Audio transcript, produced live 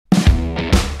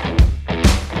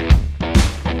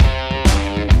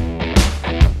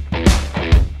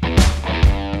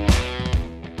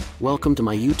Welcome to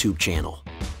my YouTube channel.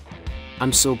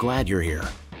 I'm so glad you're here.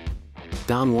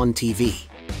 Down TV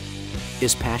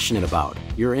is passionate about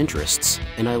your interests,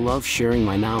 and I love sharing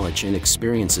my knowledge and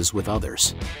experiences with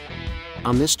others.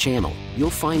 On this channel,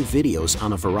 you'll find videos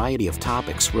on a variety of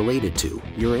topics related to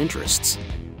your interests.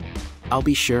 I'll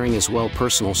be sharing as well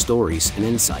personal stories and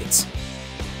insights.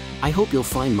 I hope you'll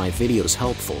find my videos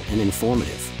helpful and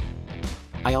informative.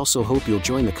 I also hope you'll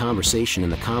join the conversation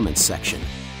in the comments section.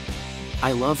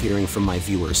 I love hearing from my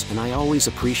viewers, and I always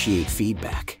appreciate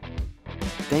feedback.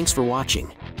 Thanks for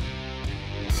watching.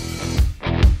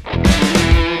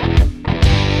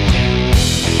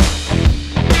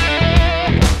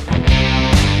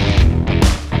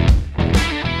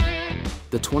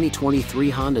 The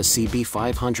 2023 Honda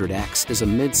CB500X is a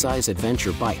mid-size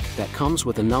adventure bike that comes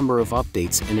with a number of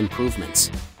updates and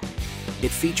improvements. It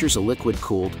features a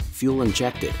liquid-cooled,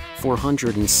 fuel-injected,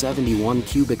 471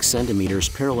 cubic centimeters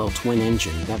parallel twin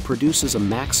engine that produces a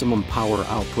maximum power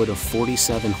output of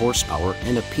 47 horsepower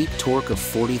and a peak torque of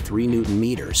 43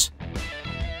 Nm.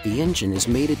 The engine is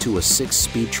mated to a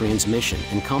 6-speed transmission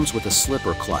and comes with a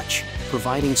slipper clutch,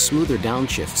 providing smoother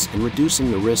downshifts and reducing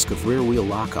the risk of rear-wheel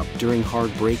lockup during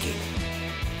hard braking.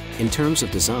 In terms of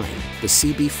design, the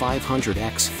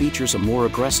CB500X features a more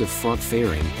aggressive front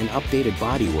fairing and updated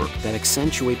bodywork that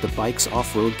accentuate the bike's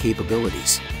off-road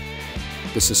capabilities.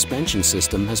 The suspension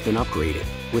system has been upgraded,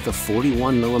 with a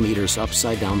 41mm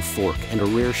upside-down fork and a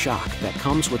rear shock that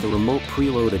comes with a remote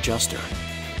preload adjuster.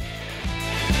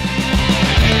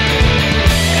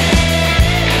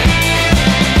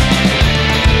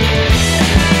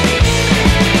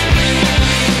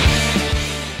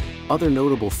 Other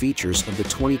notable features of the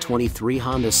 2023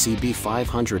 Honda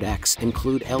CB500X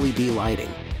include LED lighting,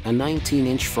 a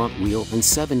 19-inch front wheel and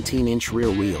 17-inch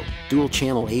rear wheel,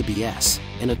 dual-channel ABS,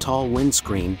 and a tall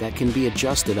windscreen that can be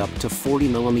adjusted up to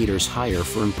 40mm higher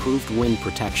for improved wind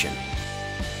protection.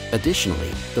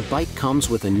 Additionally, the bike comes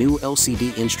with a new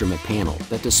LCD instrument panel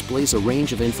that displays a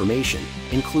range of information,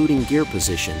 including gear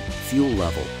position, fuel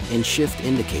level, and shift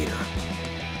indicator.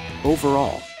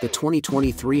 Overall, the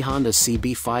 2023 Honda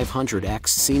CB500X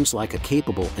seems like a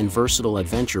capable and versatile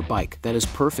adventure bike that is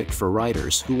perfect for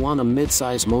riders who want a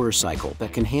mid-size motorcycle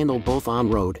that can handle both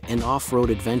on-road and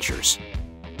off-road adventures.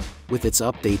 With its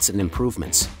updates and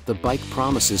improvements, the bike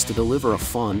promises to deliver a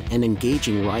fun and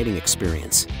engaging riding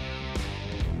experience.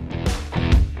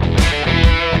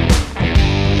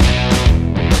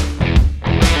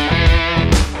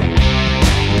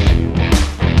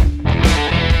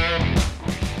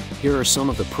 Here are some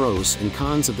of the pros and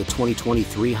cons of the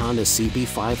 2023 Honda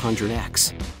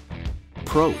CB500X.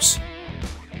 Pros: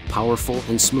 powerful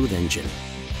and smooth engine,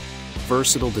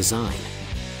 versatile design,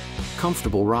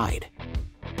 comfortable ride,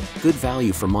 good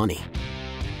value for money.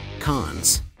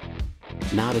 Cons: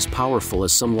 not as powerful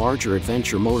as some larger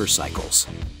adventure motorcycles.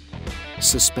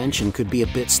 Suspension could be a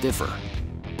bit stiffer.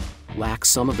 Lacks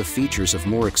some of the features of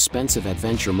more expensive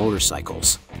adventure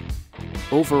motorcycles.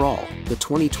 Overall, the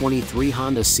 2023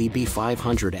 Honda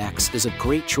CB500X is a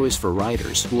great choice for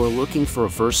riders who are looking for a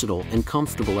versatile and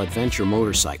comfortable adventure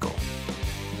motorcycle.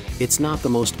 It's not the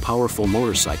most powerful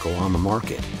motorcycle on the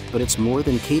market, but it's more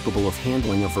than capable of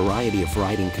handling a variety of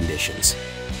riding conditions.